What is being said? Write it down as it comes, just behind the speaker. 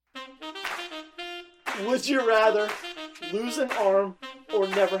Would you rather lose an arm or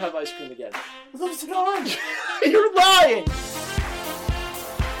never have ice cream again? Lose an arm. You're lying!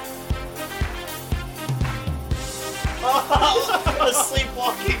 A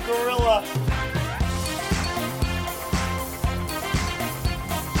sleepwalking gorilla.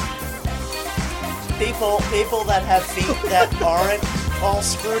 People that have feet that aren't all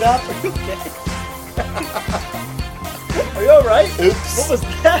screwed up. Are you alright? Oops. What was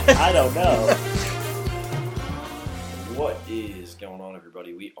that? I don't know. What is going on,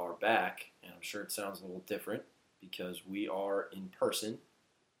 everybody? We are back, and I'm sure it sounds a little different because we are in person.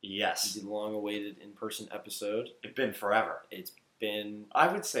 Yes. The long-awaited in-person episode. It's been forever. It's been... I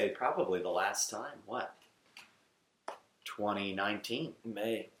would say probably the last time. What? 2019.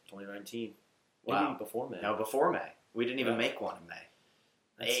 May 2019. Wow. Maybe before May. No, before May. We didn't even make one in May.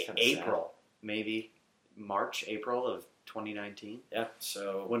 That's kinda April. Maybe March, April of 2019. Yeah,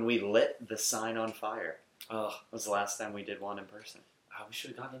 so... When we lit the sign on fire. Ugh. Was the last time we did one in person. We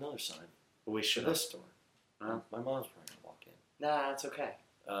should have gotten another sign. We For should this store. Well, My mom's probably going to walk in. nah, it's okay.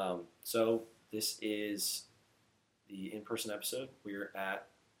 So this is the in-person episode. We're at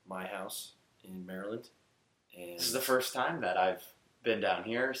my house in Maryland. And This is the first time that I've been down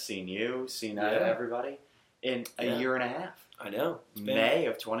here, seen you, seen everybody in a year and a half. I know. It's been, May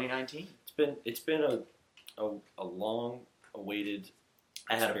of 2019. It's been a long-awaited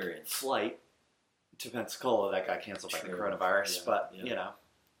I had a experience. flight to Pensacola that got canceled by the True. coronavirus, Yeah, but yeah. you know,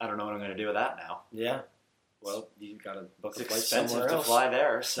 I don't know what I'm going to do with that now. Yeah. Well, you got to book It's a flight expensive somewhere to else. fly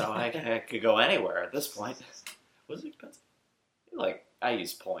there, so I could go anywhere at this point. Was it expensive? Like, I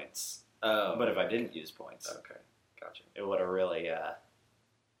use points, Oh. but if I didn't use points, Okay. Gotcha. it would have really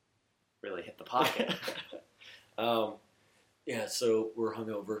hit the pocket. Yeah, so we're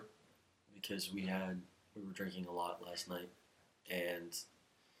hungover because we were drinking a lot last night, and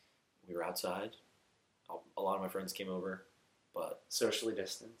we were outside. A lot of my friends came over, but Socially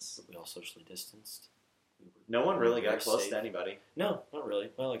distanced. we all socially distanced. No one really very got close safe. to anybody. No, not really.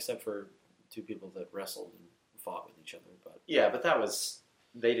 Well, except for two people that wrestled and fought with each other. But Yeah, but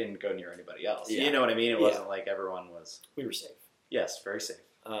they didn't go near anybody else. Yeah. You know what I mean? It Yeah. wasn't like everyone was. we were safe. Yes, very safe.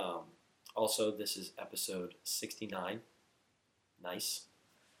 Also, this is episode 69. Nice.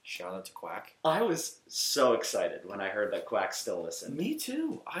 Shout out to Quack. I was so excited when I heard that Quack still listened. Me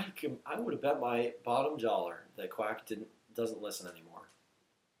too. I would have bet my bottom dollar that Quack doesn't listen anymore.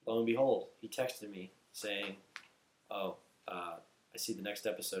 Lo and behold, he texted me saying, "Oh, I see the next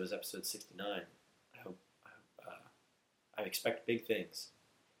episode is episode 69. I expect big things."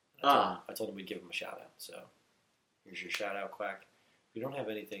 I told him we'd give him a shout out. So here's your shout out, Quack. We don't have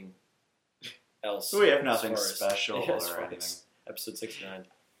anything else. We have as nothing far as- special as or far anything. as episode 69.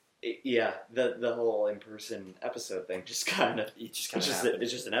 Yeah, the whole in-person episode thing just kind of... It just kind of It's happened.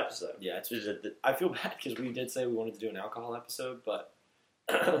 just an episode. Yeah, it's It's just I feel bad because we did say we wanted to do an alcohol episode, but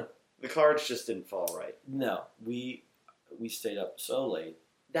the cards just didn't fall right. no, we stayed up so late.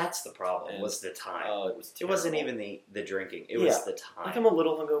 That's the problem, And- was the time. Oh, it was It terrible. wasn't even the drinking. It Yeah. was the time. Like, I'm a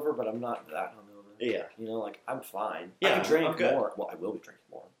little hungover, but I'm not that hungover. Yeah. You know, like, I'm fine. Yeah, I can drink I'm good. more. Well, I will be drinking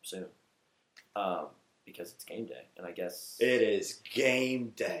more soon. Because it's game day, and I guess... It is game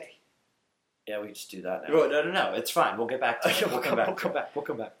day. Yeah, we can just do that now. Well, no. It's fine. We'll get back to it. We'll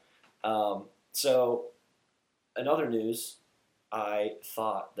come back. So, in other news, I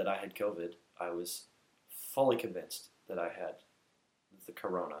thought that I had COVID. I was fully convinced that I had the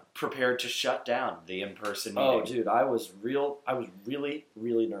corona. Prepared to shut down the in-person meeting. Oh, dude, I was really,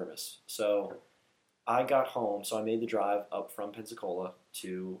 really nervous. So, I got home. So I made the drive up from Pensacola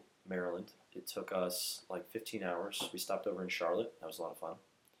to Maryland. It took us like 15 hours. We stopped over in Charlotte. That was a lot of fun.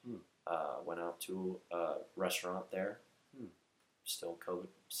 Went out to a restaurant there. Still COVID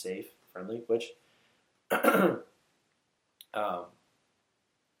safe, friendly, which...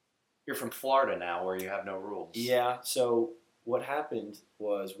 You're from Florida now, where you have no rules. Yeah, so what happened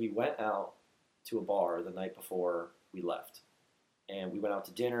was we went out to a bar the night before we left. And we went out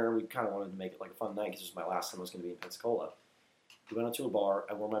to dinner. We kind of wanted to make it like a fun night because it was my last time I was going to be in Pensacola. We went out to a bar.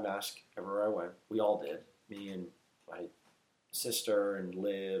 I wore my mask everywhere I went. We all did. Me and my sister and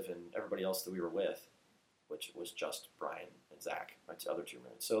Liv and everybody else that we were with, which was just Brian and Zach, my other two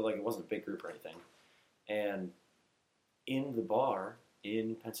roommates. So like it wasn't a big group or anything. And in the bar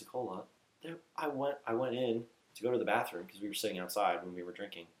in Pensacola, I went in to go to the bathroom because we were sitting outside when we were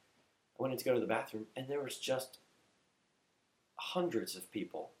drinking. I went in to go to the bathroom, and there was just hundreds of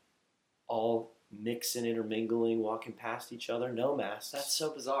people, all mixing, intermingling, walking past each other, no masks. That's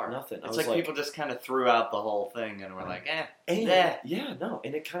so bizarre. Nothing. I It's was like people just kind of threw out the whole thing and were like, and eh. yeah, no,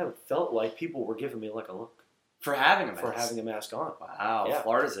 and it kind of felt like people were giving me like a look For having a mask. for having a mask on. Wow, Yeah.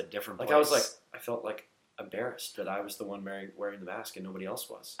 Florida's a different place. Like I was like, I felt like embarrassed that I was the one wearing the mask and nobody else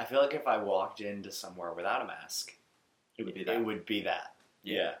was. I feel like if I walked into somewhere without a mask, It would be that. It would be that.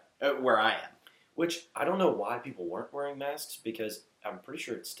 Yeah. Where I am. Which, I don't know why people weren't wearing masks, because I'm pretty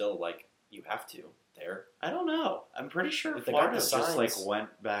sure it's still, like, you have to there. I don't know. I'm pretty sure If they got Florida the just, like, signs-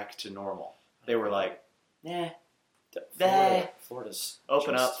 went back to normal. They were like, nah, Florida's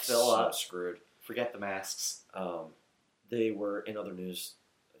Open just up, fill so up. screwed. forget the masks. They were in other news,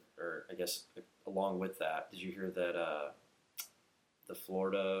 or I guess along with that, did you hear that the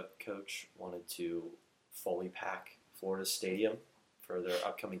Florida coach wanted to fully pack Florida's stadium for their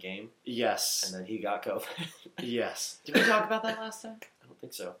upcoming game? Yes. And then he got COVID. Yes. Did we talk about that last time? I don't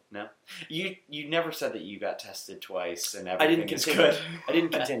think so. No. You never said that you got tested twice and I everything didn't is continue. good. I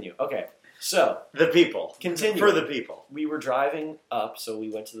didn't continue. Okay, so The people. Continue. For the people. we were driving up, so we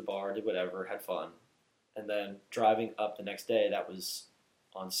went to the bar, did whatever, had fun, and then driving up the next day. That was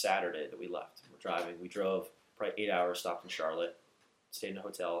on Saturday that we left. We're driving. We drove probably 8 hours, stopped in Charlotte, stayed in a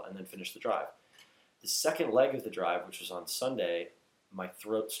hotel, and then finished the drive. The second leg of the drive, which was on Sunday, my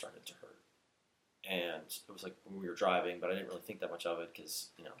throat started to hurt. And it was like when we were driving, but I didn't really think that much of it because,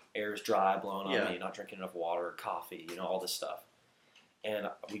 air's dry, blowing on me, not drinking enough water, coffee, all this stuff. And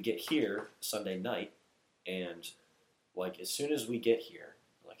we get here Sunday night, and, as soon as we get here,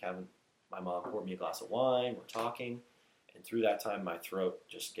 having my mom poured me a glass of wine, we're talking, and through that time, my throat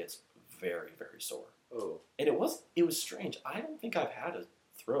just gets very, very sore. Oh. And it was strange. I don't think I've had a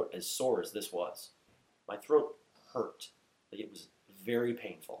throat as sore as this was. My throat hurt. It was very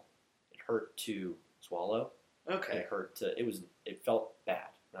painful. It hurt to swallow. Okay. It felt bad.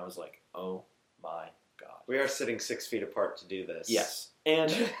 And I was like, oh my God. We are sitting 6 feet apart to do this. Yes.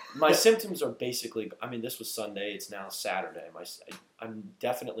 And my symptoms are basically, this was Sunday, it's now Saturday. I'm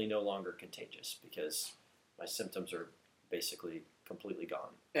definitely no longer contagious because my symptoms are basically completely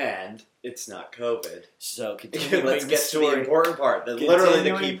gone. And it's not COVID. So continuing Let's the get story, to the important part. Literally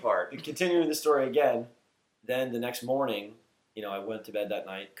the key part. Continuing the story again, then the next morning, I went to bed that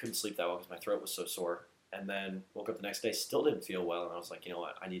night, couldn't sleep that well because my throat was so sore, and then woke up the next day, still didn't feel well, and I was like, you know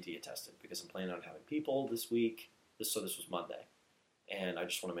what, I need to get tested because I'm planning on having people this week. So this was Monday, and I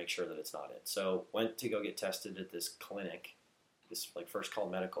just want to make sure that it's not it. So went to go get tested at this clinic, this First Call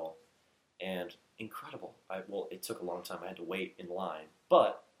Medical, and incredible. It took a long time. I had to wait in line,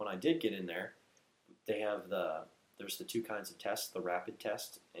 but when I did get in there, they have there's the two kinds of tests, the rapid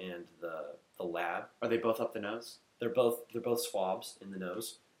test and the lab. Are they both up the nose? They're both swabs in the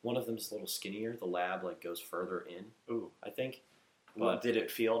nose. One of them is a little skinnier. The lab goes further in. Ooh, I think. But did it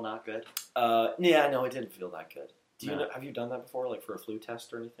feel not good? Yeah, no, it didn't feel that good. No. Have you done that before, for a flu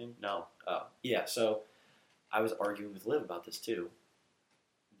test or anything? No. Oh, yeah. So I was arguing with Liv about this too.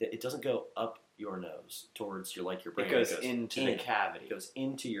 It doesn't go up your nose towards your brain. It goes into the cavity. It goes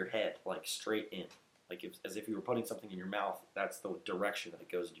into your head, straight in, as if you were putting something in your mouth. That's the direction that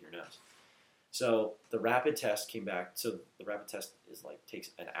it goes into your nose. So the rapid test came back. So the rapid test is takes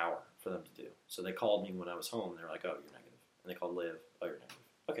an hour for them to do. So they called me when I was home, and they were like, "Oh, you're negative." And they called Liv, "Oh, you're negative."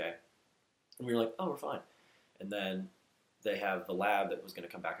 Okay. And we were like, "Oh, we're fine." And then they have the lab that was going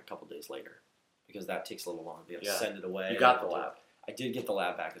to come back a couple days later because that takes a little longer. They have to send it away. You got the lab. I did get the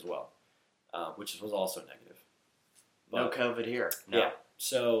lab back as well, which was also negative. No COVID here. No. Yeah.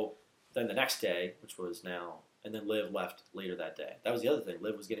 So then the next day, which was now, and then Liv left later that day. That was the other thing.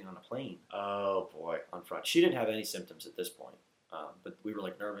 Liv was getting on a plane. Oh, boy. On Friday. She didn't have any symptoms at this point, but we were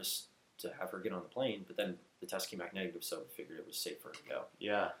nervous to have her get on the plane. But then the test came back negative, so we figured it was safe for her to go.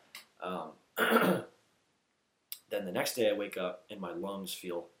 Yeah. Then the next day I wake up and my lungs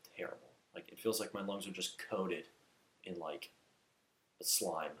feel terrible. It feels like my lungs are just coated in a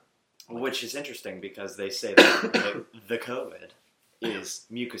slime. Which is interesting because they say that the COVID is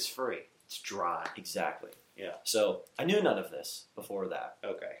mucus free. It's dry. Exactly. Yeah. So I knew none of this before that.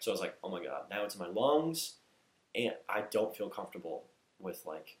 Okay. So I was like, oh my God, now it's in my lungs, and I don't feel comfortable with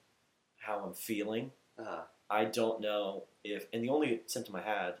how I'm feeling. I don't know and the only symptom I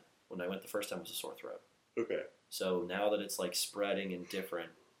had when I went the first time was a sore throat. Okay. So now that it's spreading and different,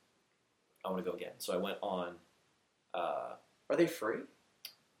 I want to go again. So I went on. Are they free?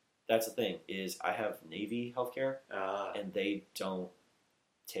 That's the thing is I have Navy healthcare, and they don't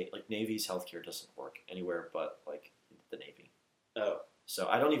take Navy's healthcare doesn't work anywhere but the Navy. Oh. So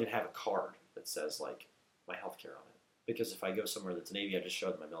I don't even have a card that says my healthcare on it because if I go somewhere that's Navy, I just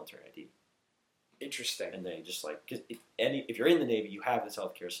show them my military ID. Interesting. And they just because if you're in the Navy, you have this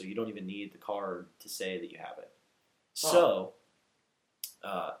healthcare, so you don't even need the card to say that you have it. So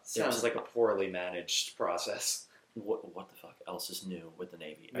sounds like a poorly managed process. What the fuck else is new with the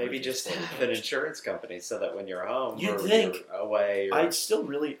Navy? Maybe Everything's just floating have an down. insurance company so that when you're home You'd or think. you're away, or,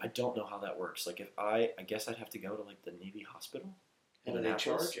 I don't know how that works. Like, if I guess I'd have to go to like the Navy hospital. how do they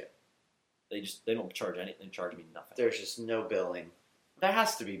Annapolis. charge it? They don't charge anything. They charge me nothing. There's just no billing. There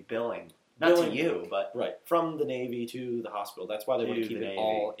has to be billing, not Billing. to you, but Right, from the Navy to the hospital. That's why they want To to keep the it Navy.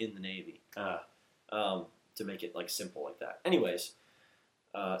 all in the Navy, uh, to make it like simple like that. Anyways,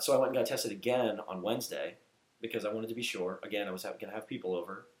 so I went and got tested again on Wednesday because I wanted to be sure. Again, I was going to have people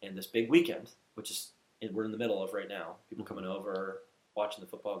over, and this big weekend, which is we're in the middle of right now. People coming over, watching the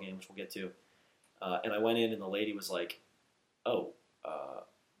football game, which we'll get to. And I went in, and the lady was like, "Oh,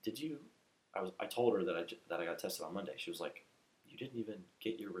 did you?" I told her that I got tested on Monday. She was like, "You didn't even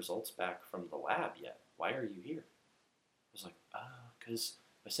get your results back from the lab yet. Why are you here?" I was like, because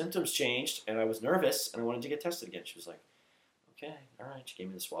my symptoms changed, and I was nervous, and I wanted to get tested again. She was like, "Okay, all right." She gave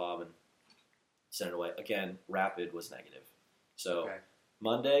me the swab and sent it away. Again, rapid was negative. So Okay.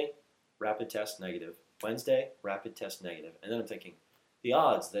 Monday, rapid test negative. Wednesday, rapid test negative. And then I'm thinking, the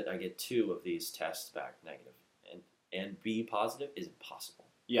odds that I get 2 of these tests back negative and be positive is impossible.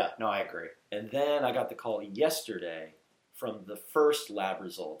 yeah, no, I agree. And then I got the call yesterday from the first lab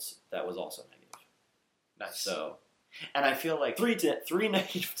results that was also negative. Nice. So And I feel like three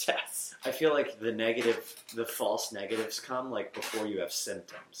negative tests. I feel like the false negatives come like before you have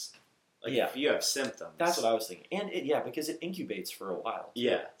symptoms. Like Yeah. if you have symptoms, That's what I was thinking. And because it incubates for a while.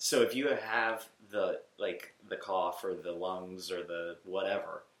 Yeah. So if you have the cough or the lungs or the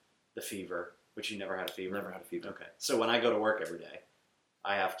whatever, the fever, which you never had a fever. Never had a fever. Okay. So when I go to work every day,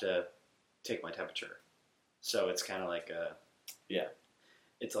 I have to take my temperature. So it's kind of like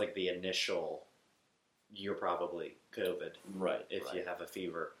it's like the initial. You're probably COVID Right. if right. you have a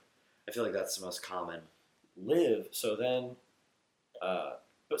fever. I feel like that's the most common. Live. So then,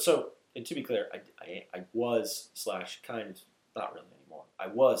 and to be clear, I was / kind of not really anymore. I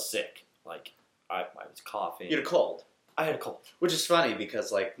was sick. Like I was coughing. You had a cold, I had a cold. which is funny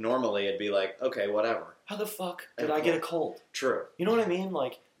because like normally it'd be like, okay, whatever. How the fuck I had did a I get a cold. cold? True. You know what I mean?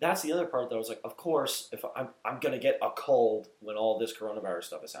 Like that's the other part that I was like, of course, if I'm gonna get a cold when all this coronavirus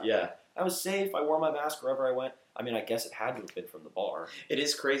stuff is happening. Yeah. I was safe. I wore my mask wherever I went. I mean, I guess it had to have been from the bar. It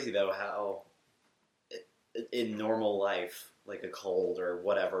is crazy though how in normal life, like a cold or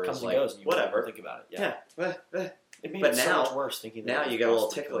whatever Comes is and like goes. And you whatever. don't think about it. Yeah. It It made But it so now- much worse thinking that now it was you get a little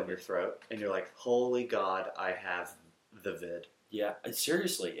possibly tickle in COVID. your throat, and you're like, "Holy God, I have the vid." Yeah,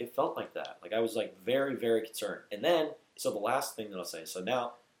 seriously, it felt like that. Like I was like very, very concerned. And then, so the last thing that I'll say. So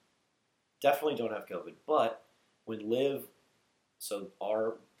now, definitely don't have COVID. But when so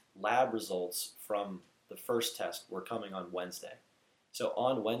our lab results from the first test were coming on Wednesday. So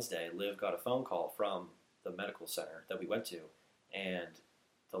on Wednesday, Liv got a phone call from the medical center that we went to, and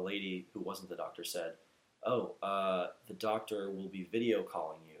the lady who wasn't the doctor said, "Oh, the doctor will be video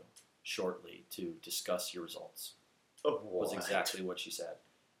calling you shortly to discuss your results." Oh, Was exactly what she said.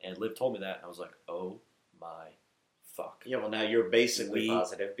 And Liv told me that, and I was like, oh my fuck. Yeah, well, now you're basically We-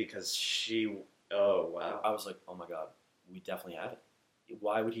 positive because she. Oh, wow. I was like, oh my god, we definitely have it.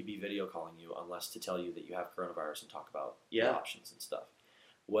 Why would he be video calling you unless to tell you that you have coronavirus and talk about the Yeah. options and stuff?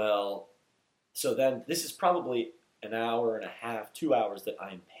 Well, so then this is probably an hour and a half, 2 hours that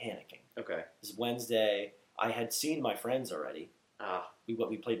I'm panicking. Okay. This is Wednesday. I had seen my friends already. Ah, We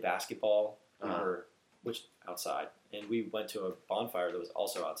played basketball. Uh-huh. Which outside, and we went to a bonfire that was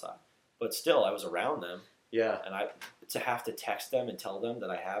also outside. But still, I was around them, yeah, and to have to text them and tell them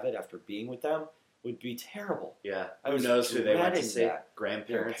that I have it after being with them would be terrible. yeah. I Who was knows who they went to dreading see? that. Their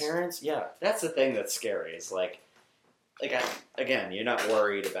Grandparents. parents, yeah, That's the thing that's scary. Is again, you're not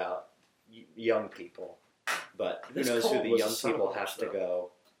worried about young people, but who This knows who cold the was a young son of a people bitch, have to though.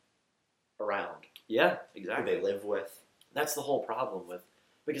 go around, yeah, who exactly. they live with. That's the whole problem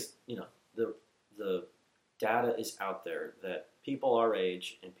because the data is out there that people our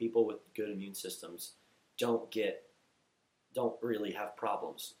age and people with good immune systems don't really have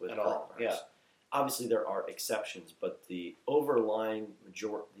problems with At all, coronavirus. yeah. Obviously, there are exceptions, but the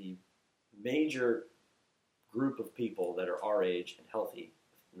the major group of people that are our age and healthy,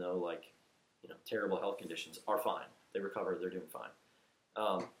 with no terrible health conditions, are fine. They recover. They're doing fine.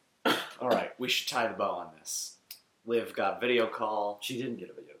 All right, we should tie the bow on this. Liv got video call. She didn't get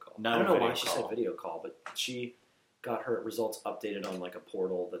a video call. Not I don't a know video why she call. said video call, but she got her results updated on like a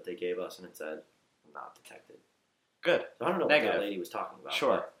portal that they gave us, and it said not detected. Good. So I don't know Negative. what that lady was talking about.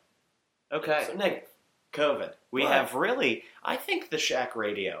 Sure. Okay. So negative. COVID. We Right. have really. I think the Shack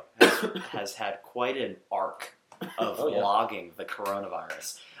Radio has had quite an arc of Oh, yeah. logging the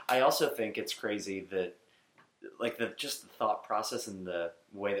coronavirus. I also think it's crazy that, just the thought process and the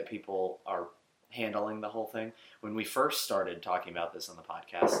way that people are handling the whole thing. When we first started talking about this on the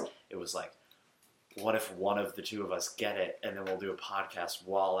podcast, it was like, what if one of the two of us get it, and then we'll do a podcast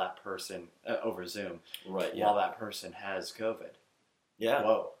while that person, over Zoom, right? While that person has COVID. Yeah.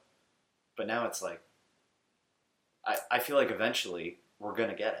 Whoa. But now it's like, I feel like eventually we're going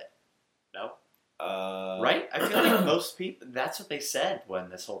to get it. No? Right? I feel like most people, that's what they said when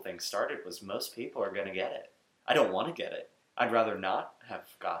this whole thing started, was most people are going to get it. I don't want to get it. I'd rather not have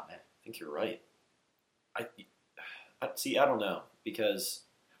gotten it. I think you're right. I see, I don't know, because...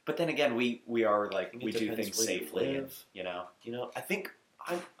 But then again, we are like, we do things safely, and, I think,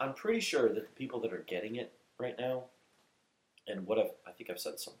 I'm pretty sure that the people that are getting it right now, and I think I've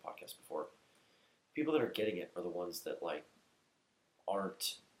said this on the podcast before, people that are getting it are the ones that, like,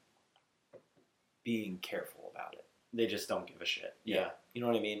 aren't being careful about it. They just don't give a shit. Yeah. You know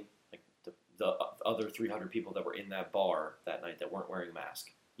what I mean? Like, the other 300 people that were in that bar that night that weren't wearing a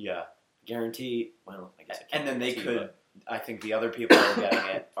mask. Yeah. Guarantee, well, I guess I can't. And then they could, I think the other people that are getting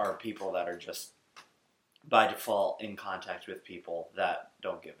it are people that are just, by default, in contact with people that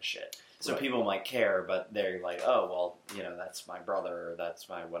don't give a shit. So people might care, but they're like, oh, well, that's my brother, or that's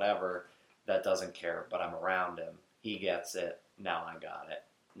my whatever, that doesn't care, but I'm around him. He gets it. Now I got it.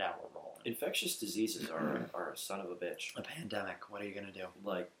 Now we're rolling. Infectious diseases are a son of a bitch. A pandemic. What are you going to do?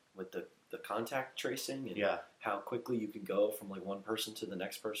 Like, with the contact tracing and yeah. how quickly you can go from, like, one person to the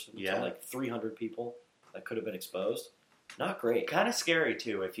next person yeah. to, like, 300 people that could have been exposed. Not great. Kind of scary,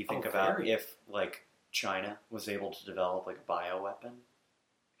 too, if you think about if, like, China was able to develop, like, a bioweapon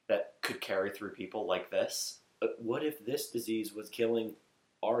that could carry through people like this. What if this disease was killing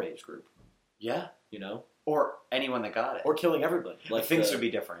our age group? Yeah. Or anyone that got it. Or killing everybody. Like things would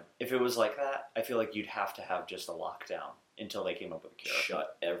be different. If it was like that, I feel like you'd have to have just a lockdown until they came up with a cure.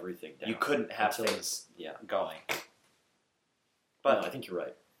 Shut everything down. You couldn't have things going. But no, I think you're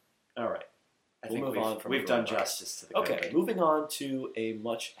right. All right. I we'll think move on from we've done justice to the Okay, COVID. moving on to a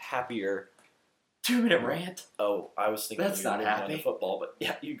much happier 2-minute rant. Oh, I was thinking that's not happy. Football, but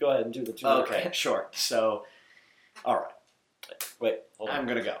yeah, you go ahead and do the 2-minute rant. Okay, sure. So, all right. Wait, hold on. I'm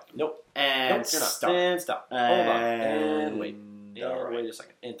gonna go. Nope. And nope, you're not. stop. And stop. Hold on. And wait. All right. Wait a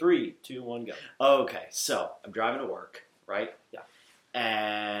second. And 3, 2, 1, go. Okay, so I'm driving to work, right? Yeah.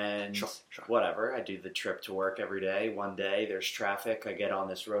 And whatever, I do the trip to work every day. One day there's traffic. I get on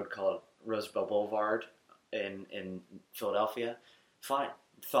this road called Roosevelt Boulevard in Philadelphia. Fine.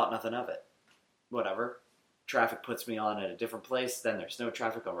 Thought nothing of it. Whatever. Traffic puts me on at a different place. Then there's no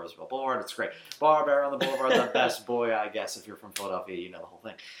traffic on Roosevelt Boulevard. It's great. Barbera on the Boulevard, the best boy, I guess. If you're from Philadelphia, you know the whole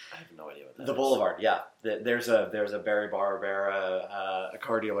thing. I have no idea what that is. The Boulevard, yeah. There's a Barry Barbera, a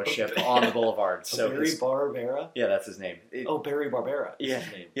car dealership on the Boulevard. So Barry Barbera? Yeah, that's his name. Barry Barbera. Yeah.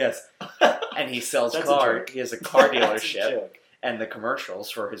 His name. Yes. And he sells cars. He has a car dealership. And the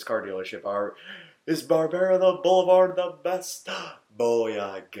commercials for his car dealership are, is Barbera the Boulevard the best? Boy,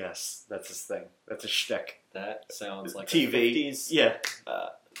 I guess. That's his thing. That's a shtick. That sounds like TV. A 50s. Yeah.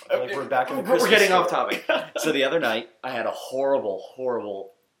 Like we're back in the We're getting off topic. So the other night, I had a horrible,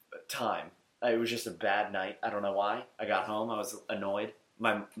 horrible time. It was just a bad night. I don't know why. I got home. I was annoyed.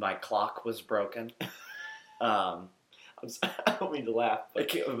 My clock was broken. I don't mean to laugh.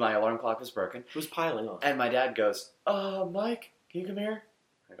 But my alarm clock was broken. It was piling on. And my dad goes, Mike, can you come here?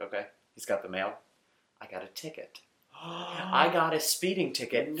 I'm like, okay. He's got the mail. I got a ticket. I got a speeding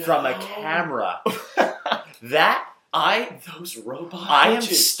ticket from a camera. Those robots.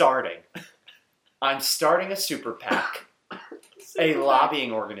 I'm starting a super PAC, a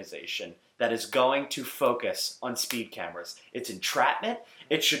lobbying organization that is going to focus on speed cameras. It's entrapment.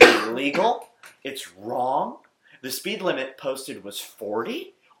 It should be legal. It's wrong. The speed limit posted was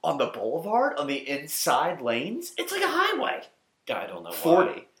 40 on the boulevard, on the inside lanes. It's like a highway. I don't know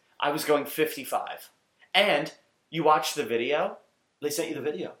 40. Why. I was going 55. And you watch the video. They sent you the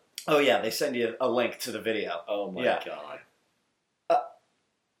video. Oh, yeah. They send you a link to the video. Oh, my God.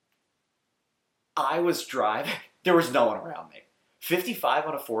 I was driving. There was no one around me. 55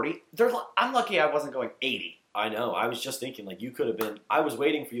 on a 40. I'm lucky I wasn't going 80. I know. I was just thinking, like, you could have been... I was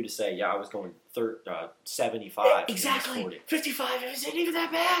waiting for you to say, yeah, I was going 75. Exactly. 55 isn't even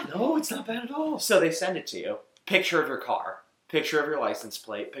that bad. No, it's not bad at all. So they send it to you. Picture of your car. Picture of your license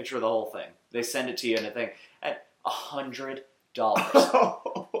plate. Picture of the whole thing. They send it to you in a thing. At $100.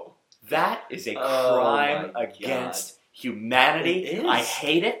 That is a crime against humanity. It is. I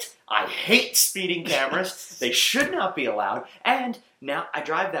hate it. I hate speeding cameras. They should not be allowed. And now I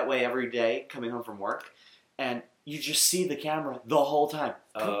drive that way every day coming home from work. And you just see the camera the whole time.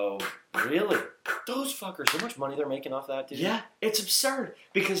 Oh, really? Those fuckers, how much money they're making off that, dude? Yeah, it's absurd.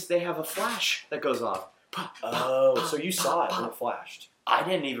 Because they have a flash that goes off. Oh, so you saw it when it flashed. I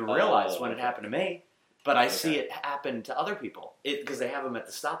didn't even realize when it happened to me, but I see it happen to other people because they have them at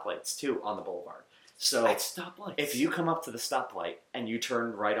the stoplights too on the boulevard. So At stoplights. if you come up to the stoplight and you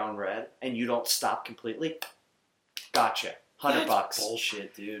turn right on red and you don't stop completely, gotcha. $100. That's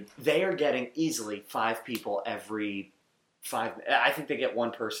bullshit, dude. They are getting easily 5 people every 5 minutes. I think they get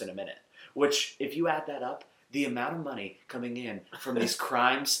 1 person a minute. Which, if you add that up, the amount of money coming in from these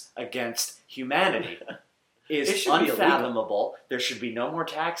crimes against humanity is unfathomable. There should be no more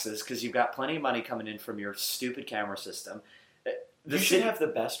taxes because you've got plenty of money coming in from your stupid camera system. You should have the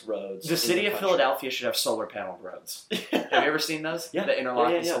best roads. The city of Philadelphia should have solar panel roads. Have you ever seen those? Yeah. The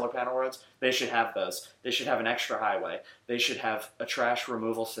interlocking solar panel roads? They should have those. They should have an extra highway. They should have a trash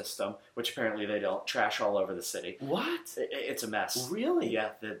removal system, which apparently they don't. Trash all over the city. What? It's a mess. Really? Yeah.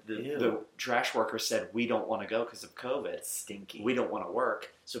 The trash workers said, we don't want to go because of COVID. Stinky. We don't want to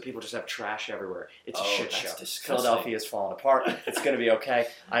work. So people just have trash everywhere. It's a shit show. Disgusting. Philadelphia is falling apart. It's going to be okay.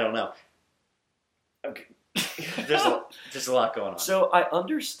 I don't know. Okay. There's a lot going on. So I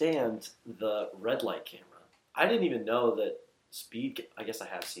understand the red light camera. I didn't even know that I guess I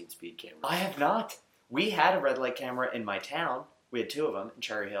have seen speed cameras. I have not. We had a red light camera in my town. We had 2 of them in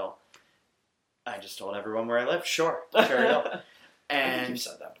Cherry Hill. I just told everyone where I live. Sure, Cherry Hill. And I think you've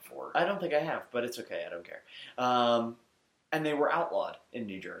said that before. I don't think I have, but it's okay. I don't care. And they were outlawed in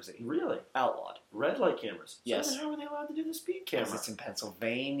New Jersey. Really? Outlawed. Red light cameras? Yes. So then how are they allowed to do the speed camera? Because it's in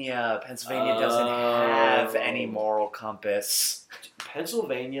Pennsylvania. Pennsylvania doesn't have any moral compass.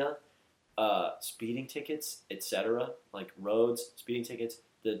 Pennsylvania, speeding tickets, etc., like roads, speeding tickets,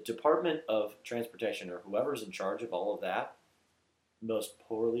 the Department of Transportation or whoever's in charge of all of that, most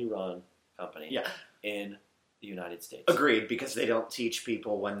poorly run company in the United States. Agreed, because they don't teach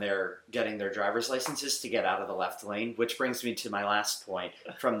people when they're getting their driver's licenses to get out of the left lane, which brings me to my last point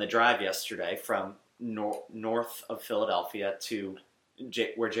from the drive yesterday from north of Philadelphia to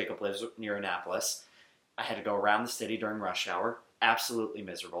where Jacob lives near Annapolis. I had to go around the city during rush hour. Absolutely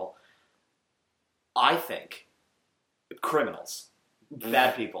miserable. I think criminals,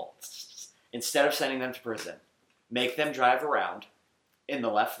 bad people, instead of sending them to prison, make them drive around in the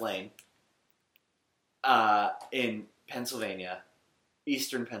left lane in Pennsylvania,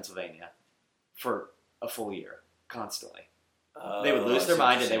 eastern Pennsylvania, for a full year, constantly. They would lose their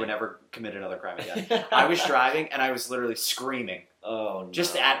mind and they would never commit another crime again. I was driving and I was literally screaming. Oh, no.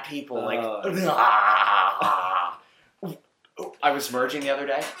 Just at people, like... I was merging the other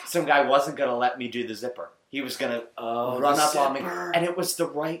day. Some guy wasn't going to let me do the zipper. He was going to run up on me. And it was the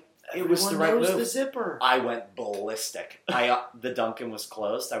right... It was the right move. The zipper. I went ballistic. The Dunkin' was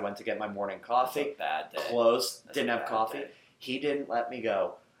closed. I went to get my morning coffee. Bad day. Closed. Didn't have coffee. Day. He didn't let me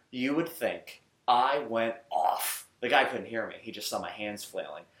go. You would think I went off. The guy couldn't hear me. He just saw my hands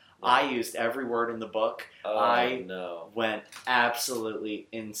flailing. Yeah. I used every word in the book. I went absolutely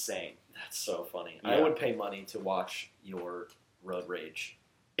insane. That's so funny. Yeah. I would pay money to watch your road rage.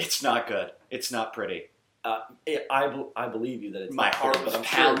 It's not good. It's not pretty. I believe you that it's my not heart good, was but I'm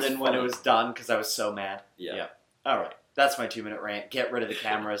pounding sure when it was done because I was so mad. Yeah. All right. That's my 2-minute rant. Get rid of the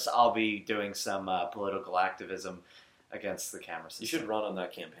cameras. I'll be doing some political activism against the camera system. You should run on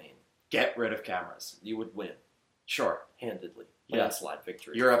that campaign. Get rid of cameras. You would win. Sure. Handedly. Yeah. Landslide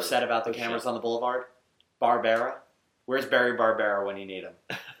victory. You're upset about the cameras on the boulevard? Barbera? Where's Barry Barbera when you need him?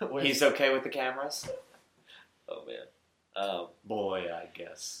 He's okay with the cameras? Oh, man. Boy, I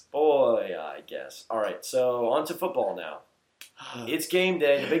guess. All right, so on to football now. It's game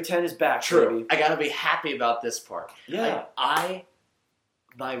day. The Big Ten is back, True. baby. I gotta be happy about this part. Yeah.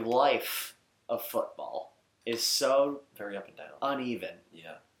 My life of football is so very up and down. Uneven.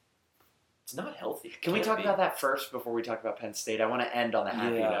 Yeah. It's not healthy. Can we talk about that first before we talk about Penn State? I want to end on the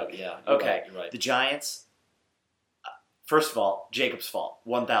happy note. Yeah. Okay. You're right. The Giants, first of all, Jacob's fault.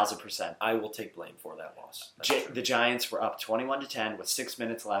 1,000%. I will take blame for that loss. The Giants were up 21-10 with 6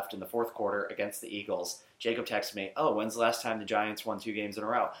 minutes left in the fourth quarter against the Eagles. Jacob texted me, when's the last time the Giants won 2 games in a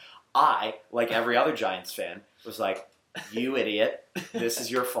row? I, like every other Giants fan, was like, you idiot. This is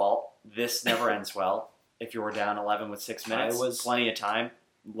your fault. This never ends well. If you were down 11 with 6 minutes, plenty of time,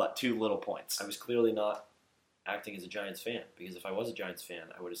 2 little points. I was clearly not acting as a Giants fan, because if I was a Giants fan,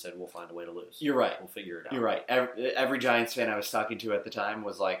 I would have said, we'll find a way to lose. You're right. We'll figure it out. You're right. Every Giants fan I was talking to at the time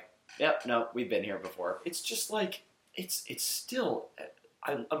was like, yep, no, we've been here before. It's just like, it's still,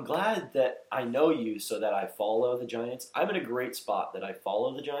 I'm glad that I know you so that I follow the Giants. I'm in a great spot that I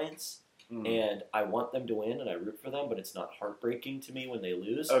follow the Giants, and I want them to win, and I root for them, but it's not heartbreaking to me when they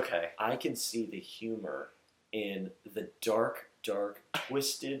lose. Okay. I can see the humor in the dark,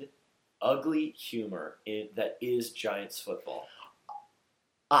 twisted, ugly humor that is Giants football.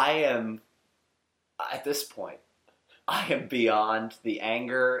 I am, at this point, I am beyond the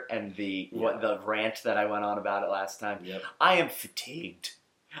anger and the rant that I went on about it last time. Yep. I am fatigued.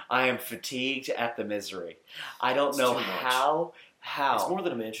 I am fatigued at the misery. I don't know how it's more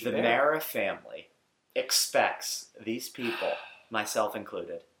than a man should the Mara family expects these people, myself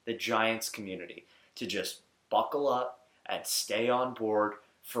included, the Giants community, to just buckle up and stay on board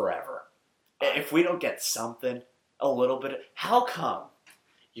forever. If we don't get something, a little bit, how come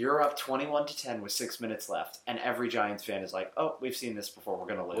you're up 21-10 with 6 minutes left, and every Giants fan is like, "Oh, we've seen this before. We're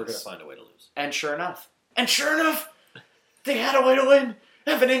gonna lose. We're gonna find a way to lose." And sure enough, they had a way to win.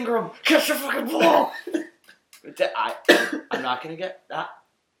 Evan Ingram, catch the fucking ball. I'm not gonna get that.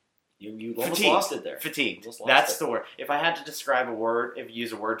 You almost lost it there. Fatigued. That's the word. If I had to describe a word,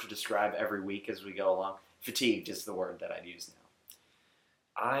 use a word to describe every week as we go along, fatigued is the word that I'd use now.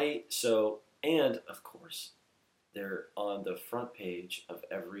 And of course, they're on the front page of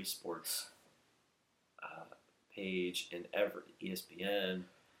every sports page in every ESPN,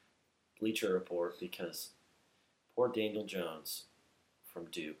 Bleacher Report, because poor Daniel Jones from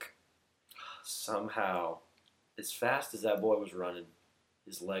Duke, somehow, as fast as that boy was running,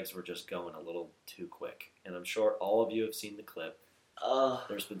 his legs were just going a little too quick. And I'm sure all of you have seen the clip.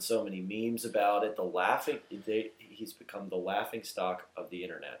 There's been so many memes about it. He's become the laughing stock of the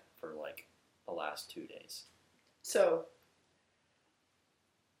internet for like the last 2 days. So,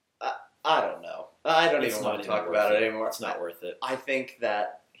 I don't know. I don't even want to talk about it anymore. It's not worth it. I think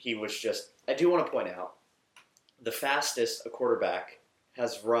that he was just... I do want to point out, the fastest a quarterback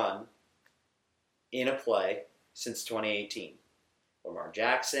has run in a play since 2018. Lamar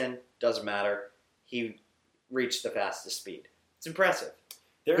Jackson, doesn't matter. He reached the fastest speed. It's impressive.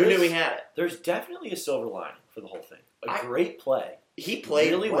 Who knew he had it? There's definitely a silver lining for the whole thing. Great play. He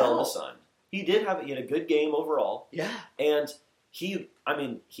played really well in the sun. He had a good game overall. Yeah. And he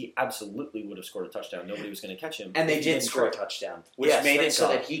absolutely would have scored a touchdown. Nobody was going to catch him. And they did score a touchdown, which made it so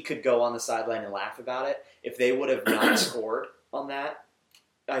that he could go on the sideline and laugh about it. If they would have not scored on that,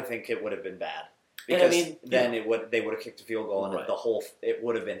 I think it would have been bad. Because they would have kicked a field goal, and it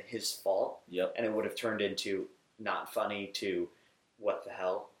would have been his fault. Yep. And it would have turned into not funny to what the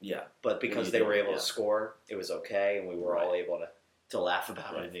hell. Yeah. But because they were able to score, it was okay, and we were all able to laugh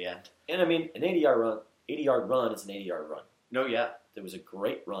about it in the end. And an 80-yard run is an 80-yard run. No, yeah. There was a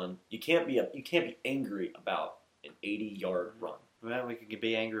great run. You can't be angry about an 80-yard run. Well, we could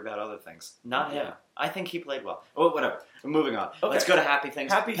be angry about other things. Not him. I think he played well. Oh, whatever. Moving on. Okay. Let's go to happy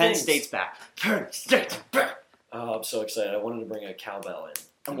things. Penn State's back. Penn State's back. Oh, I'm so excited. I wanted to bring a cowbell in.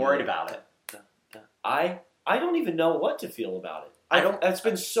 I'm worried about it. I don't even know what to feel about it. It's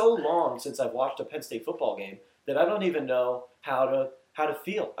been so long since I've watched a Penn State football game that I don't even know how to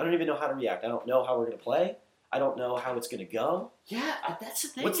feel. I don't even know how to react. I don't know how we're going to play. I don't know how it's going to go. Yeah, that's the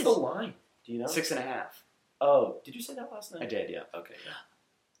thing. What's the line? Do you know? 6.5. Oh, did you say that last night? I did, yeah. Okay, yeah.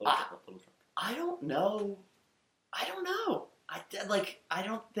 Little drunk. I don't know. I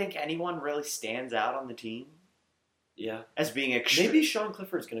don't think anyone really stands out on the team. Yeah. As being Maybe Sean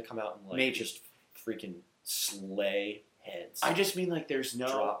Clifford's going to come out and just freaking slay heads. I just mean there's no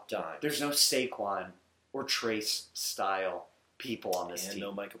drop dimes. There's no Saquon or Trace style people on this team. And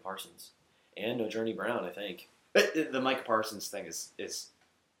no Micah Parsons. And no Journey Brown, I think. The Micah Parsons thing is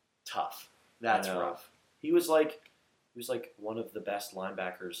tough. That's rough. He was like one of the best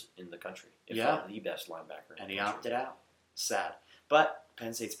linebackers in the country. If not the best linebacker. And he opted out. Sad. But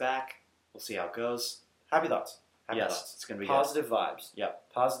Penn State's back. We'll see how it goes. Happy thoughts. Happy thoughts. It's going to be positive vibes.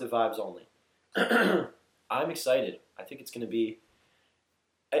 Yep. Positive vibes only. I'm excited. I think it's going to be...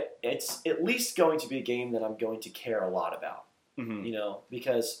 It's at least going to be a game that I'm going to care a lot about. Mm-hmm.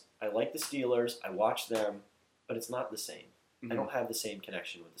 Because I like the Steelers. I watch them. But it's not the same. Mm-hmm. I don't have the same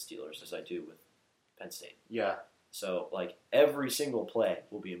connection with the Steelers as I do with Penn State. Yeah. So, every single play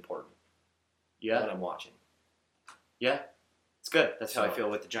will be important. Yeah. When I'm watching. Yeah. It's good. That's how I feel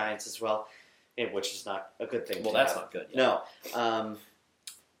with the Giants as well, which is not a good thing. Well, that's not good. Yeah. No.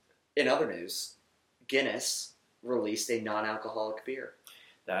 In other news, Guinness released a non-alcoholic beer.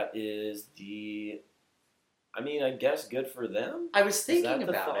 That is I guess good for them? I was thinking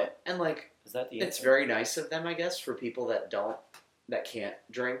about it, and is that the it's very nice of them, I guess, for people that can't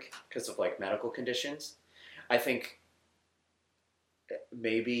drink because of medical conditions. I think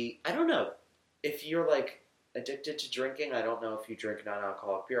maybe, I don't know, if you're addicted to drinking, I don't know if you drink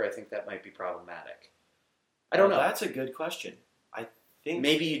non-alcoholic beer. I think that might be problematic. I don't know. That's a good question. I think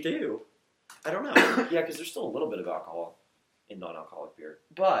maybe you do. I don't know. Yeah, because there's still a little bit of alcohol in non-alcoholic beer,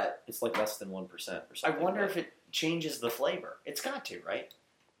 but it's less than 1% or something. I wonder if it changes the flavor. It's got to, right?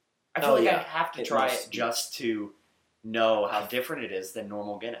 I feel I have to try it just to know how different it is than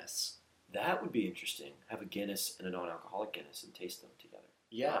normal Guinness. That would be interesting. Have a Guinness and a non-alcoholic Guinness and taste them together.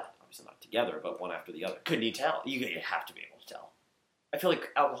 Yeah. Obviously not together, but one after the other. Couldn't you tell? You have to be able to tell. I feel like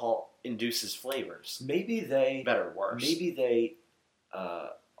alcohol induces flavors. Maybe they... Better or worse. Maybe they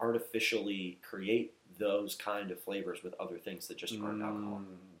artificially create those kind of flavors with other things that just aren't alcohol.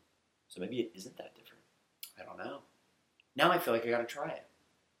 So maybe it isn't that different. I don't know. Now I feel like I gotta try it.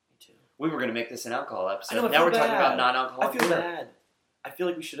 Me too. We were gonna make this an alcohol episode. I know, now we're talking about non-alcoholic I feel beer. bad. I feel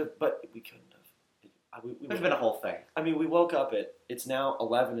like we should have, but we couldn't have. There's been a whole thing. I mean, we woke up it's now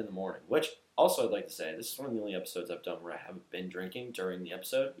 11 in the morning, which also I'd like to say, this is one of the only episodes I've done where I haven't been drinking during the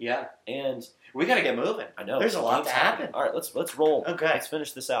episode. Yeah. And we gotta get moving. I know. There's a lot to happen. All right, let's roll. Okay. Let's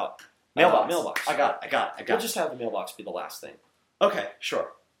finish this out. Mailbox. I got We'll just have the mailbox be the last thing. Okay,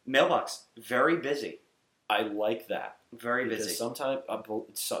 sure. Mailbox. Very busy. I like that. Very busy. Because sometimes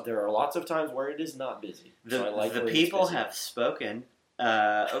there are lots of times where it is not busy. The people have spoken.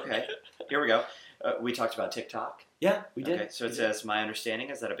 Okay, here we go. We talked about TikTok. Yeah, we did. Okay, so it says, my understanding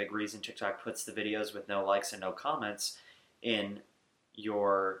is that a big reason TikTok puts the videos with no likes and no comments in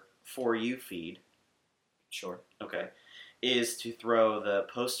your For You feed. Sure. Okay. Is to throw the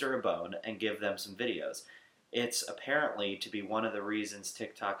poster a bone and give them some videos. It's apparently to be one of the reasons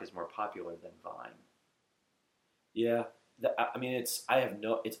TikTok is more popular than Vine. Yeah.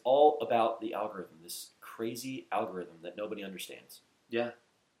 It's all about the algorithm, this crazy algorithm that nobody understands. Yeah.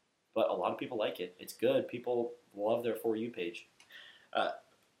 But a lot of people like it. It's good. People love their For You page.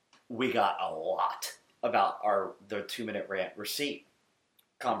 We got a lot about the 2-minute rant receipt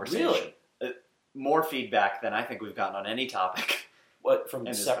conversation. Really? More feedback than I think we've gotten on any topic. What,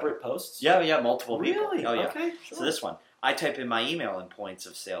 from separate posts? Yeah, multiple people. Really? Oh, yeah. Okay, sure. So this one, I type in my email in points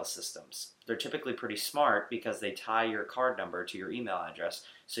of sale systems. They're typically pretty smart because they tie your card number to your email address,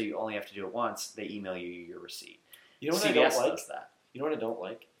 so you only have to do it once. They email you your receipt. You know what CVS I don't like? does that. You know what I don't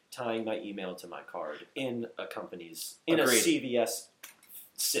like? Tying my email to my card in a Agreed. a CVS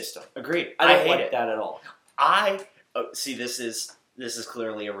system. Agreed. I don't hate like that at all. See. This is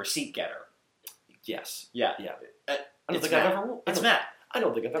clearly a receipt getter. Yes. Yeah. I don't It's think Matt. I've ever. It's Matt. I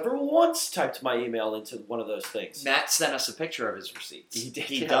don't think I've ever once typed my email into one of those things. Matt sent us a picture of his receipts. He did.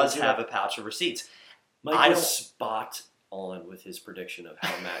 He does have a pouch of receipts. Mike was spot on with his prediction of how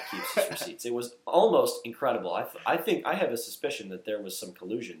Matt keeps his receipts. It was almost incredible. I think I have a suspicion that there was some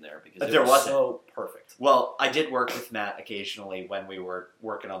collusion there because it was so perfect. Well, I did work with Matt occasionally when we were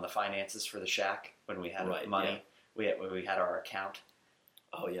working on the finances for the shack, when we had money. Yeah. We had our account.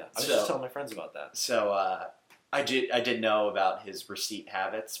 Oh, yeah. I was just telling my friends about that. So I did know about his receipt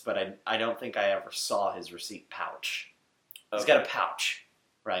habits, but I don't think I ever saw his receipt pouch. He's got a pouch,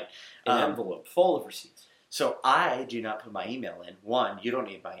 right? An envelope full of receipts. So I do not put my email in. 1, you don't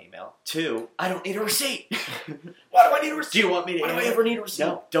need my email. 2, I don't need a receipt. Why do I need a receipt? Do you want me to? Why do I ever need a receipt?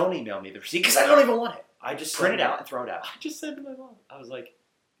 No, don't email me the receipt because I don't even want it. I just print it out and throw it out. I just said to my mom, I was like,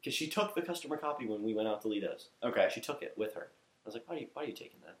 because she took the customer copy when we went out to Lido's. Okay. She took it with her. I was like, why are you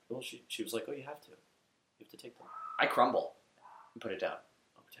taking that? Well, she was like, oh, you have to. You have to take them. I crumble and put it down.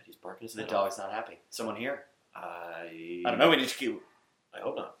 Oh, Teddy's barking his The head dog's not happy. Someone here? I don't know. We need to keep. I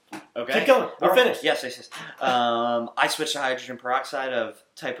hope not. Okay. Keep going. We're finished. Yes. I switched to hydrogen peroxide of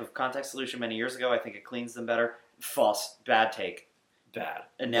type of contact solution many years ago. I think it cleans them better. False. Bad take. Bad.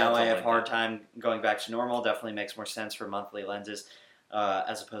 And now I have a hard time going back to normal. Definitely makes more sense for monthly lenses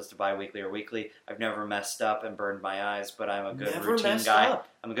as opposed to bi-weekly or weekly. I've never messed up and burned my eyes, but I'm a good routine guy.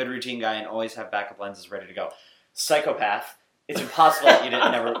 I'm a good routine guy and always have backup lenses ready to go. Psychopath. It's impossible that you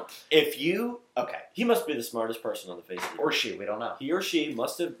didn't never. If you he must be the smartest person on the face of the earth. Or she, we don't know. He or she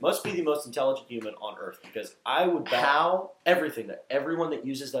must be the most intelligent human on earth because I would bet everything that everyone that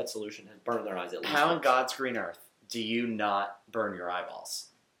uses that solution has burned their eyes at least. How in God's green earth do you not burn your eyeballs?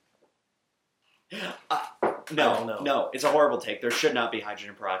 No, it's a horrible take. There should not be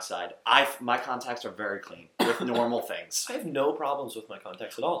hydrogen peroxide. My contacts are very clean with normal things. I have no problems with my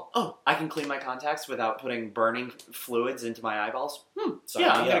contacts at all. Oh, I can clean my contacts without putting burning fluids into my eyeballs? I'm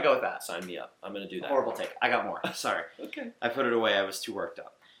going to go with that. Sign me up. I'm going to do that. Horrible take. I got more. Sorry. Okay. I put it away. I was too worked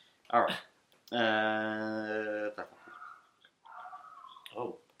up. All right.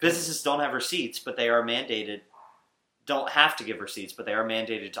 Businesses don't have receipts, but they are mandated. Don't have to give receipts, but they are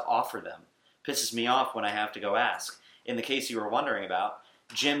mandated to offer them. Pisses me off when I have to go ask. In the case you were wondering about,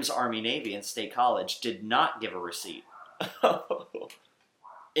 Jim's Army Navy and State College did not give a receipt.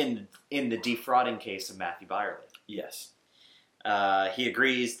 In the defrauding case of Matthew Byerly. Yes. He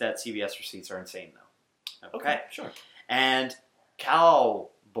agrees that CVS receipts are insane, though. Okay, sure. And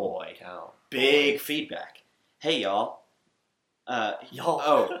Cowboy. Big feedback. Hey, y'all.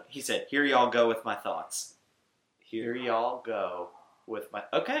 He said, here y'all go with my thoughts. Here y'all go with my...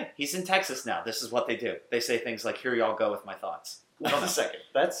 Okay, he's in Texas now. This is what they do. They say things like, here y'all go with my thoughts. Wait a second.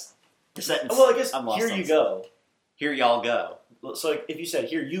 That's... The sentence, Well, I guess I'm lost here on you the go. Here y'all go. So like, if you said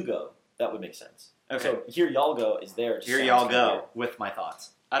here you go, that would make sense. Okay. So here y'all go is there. Just Here sounds y'all kinda go with my thoughts.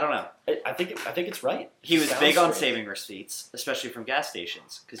 I don't know. weird. I think it's right. He was Sounds big on strange. saving receipts, especially from gas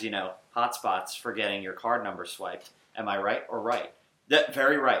stations, because, hotspots for getting your card number swiped. Am I right or right?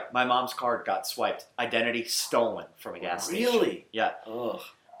 Very right. My mom's card got swiped. Identity stolen from a gas station. Really? Yeah. Ugh.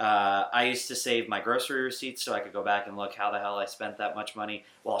 I used to save my grocery receipts so I could go back and look how the hell I spent that much money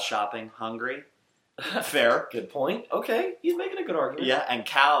while shopping hungry. Fair. Good point. Okay, he's making a good argument. Yeah, and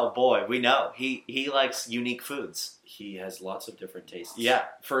Cal, boy, we know. He likes unique foods. He has lots of different tastes. Yeah,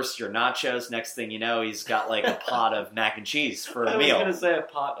 first your nachos, next thing you know, he's got like a pot of mac and cheese for a I meal. was going to say a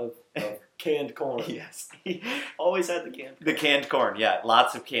pot of canned corn. Yes. He always had the canned corn. The canned corn, yeah,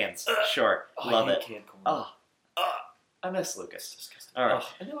 lots of cans. Sure, love I hate it. canned corn. Oh, I miss Lucas. Disgusting. All right.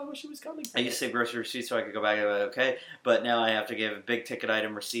 I know, I wish he was coming. I used to save grocery receipts so I could go back and go, okay, but now I have to give big ticket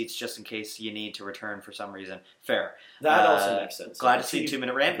item receipts just in case you need to return for some reason. Fair. That also makes sense. Glad Like to see a 2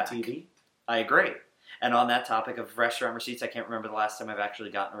 minute rant like back. a TV. I agree. And on that topic of restaurant receipts, I can't remember the last time I've actually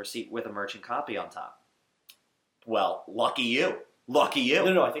gotten a receipt with a merchant copy on top. Well, lucky you. Lucky you.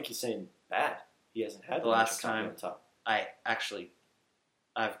 No, I think he's saying bad. He hasn't had The last merchant copy time- on top.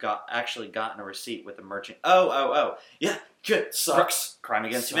 I've gotten a receipt with a merchant. Oh. Yeah, good. Sucks. Crime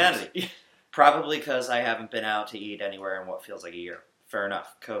against Sucks. humanity. Probably because I haven't been out to eat anywhere in what feels like a year. Fair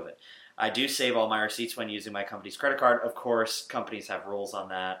enough. COVID. I do save all my receipts when using my company's credit card. Of course, companies have rules on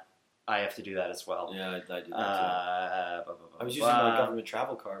that. I have to do that as well. Yeah, I do that too. I I was using my government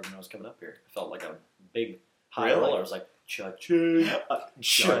travel card when I was coming up here. I felt like a big high Really? roller. I was like, cha-ching,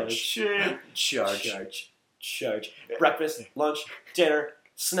 charge. Breakfast, lunch, dinner,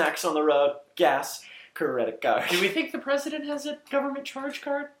 snacks on the road, gas, credit card. Do we think the president has a government charge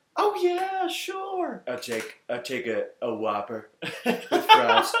card? Oh yeah, sure. I'll take a Whopper with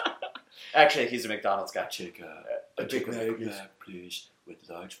fries. Actually, he's a McDonald's guy. Take A Big Mac, please, with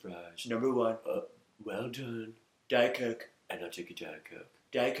large fries. Number 1, Well done. Diet Coke. And I'll take a Diet Coke.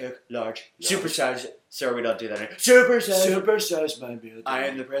 Diet Coke, large. Large. Supersize it. Sir, we don't do that anymore. Supersize. Supersize my meal. I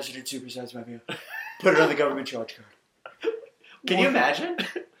am the president. Supersize my meal. Put it on the government charge card. Can you imagine?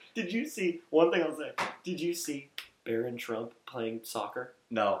 Did you see, one thing I'll say, did you see Barron Trump playing soccer?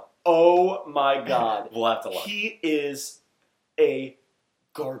 No. Oh my god. We'll have to look. He is a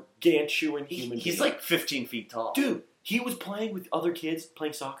gargantuan human He's being. like 15 feet tall. Dude, he was playing with other kids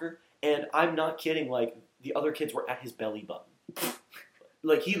playing soccer, and I'm not kidding, like, the other kids were at his belly button.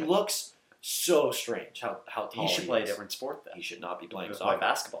 Like, he looks so strange how tall He should play a is. different sport then. He should not be Play playing soccer.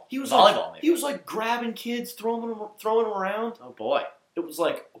 basketball. He was volleyball. like, Maybe. he was like grabbing kids, throwing them around. Oh boy. It was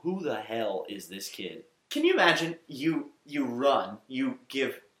like, who the hell is this kid? Can you imagine you run, you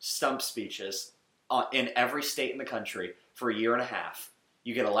give stump speeches in every state in the country for a year and a half.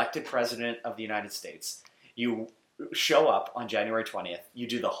 You get elected president of the United States. You show up on January 20th. You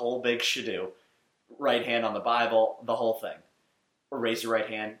do the whole big shadoo. Right hand on the Bible, the whole thing. Or raise your right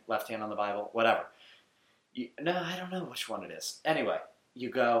hand, left hand on the Bible, whatever. No, I don't know which one it is. Anyway, you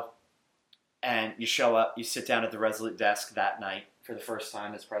go and you show up. You sit down at the Resolute desk that night for the first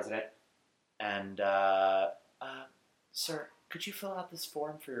time as president. And, sir, could you fill out this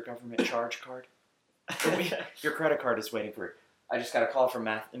form for your government charge card? Your credit card is waiting for you. I just got a call from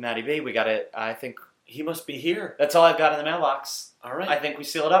Matty B. We got it. I think He must be here. that's all I've got in the mailbox. All right. I think we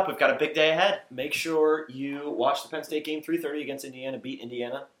seal it up. We've got a big day ahead. Make sure you watch the Penn State game 3:30 against Indiana. Beat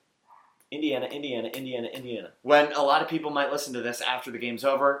Indiana. Indiana. When a lot of people might listen to this after the game's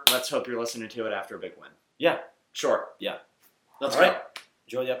over, let's hope you're listening to it after a big win. Yeah. Sure. Yeah. Let's All go. right.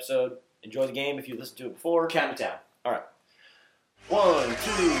 Enjoy the episode. Enjoy the game if you listened to it before. Count it down. All right. 1, 2,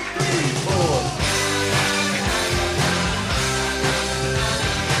 3.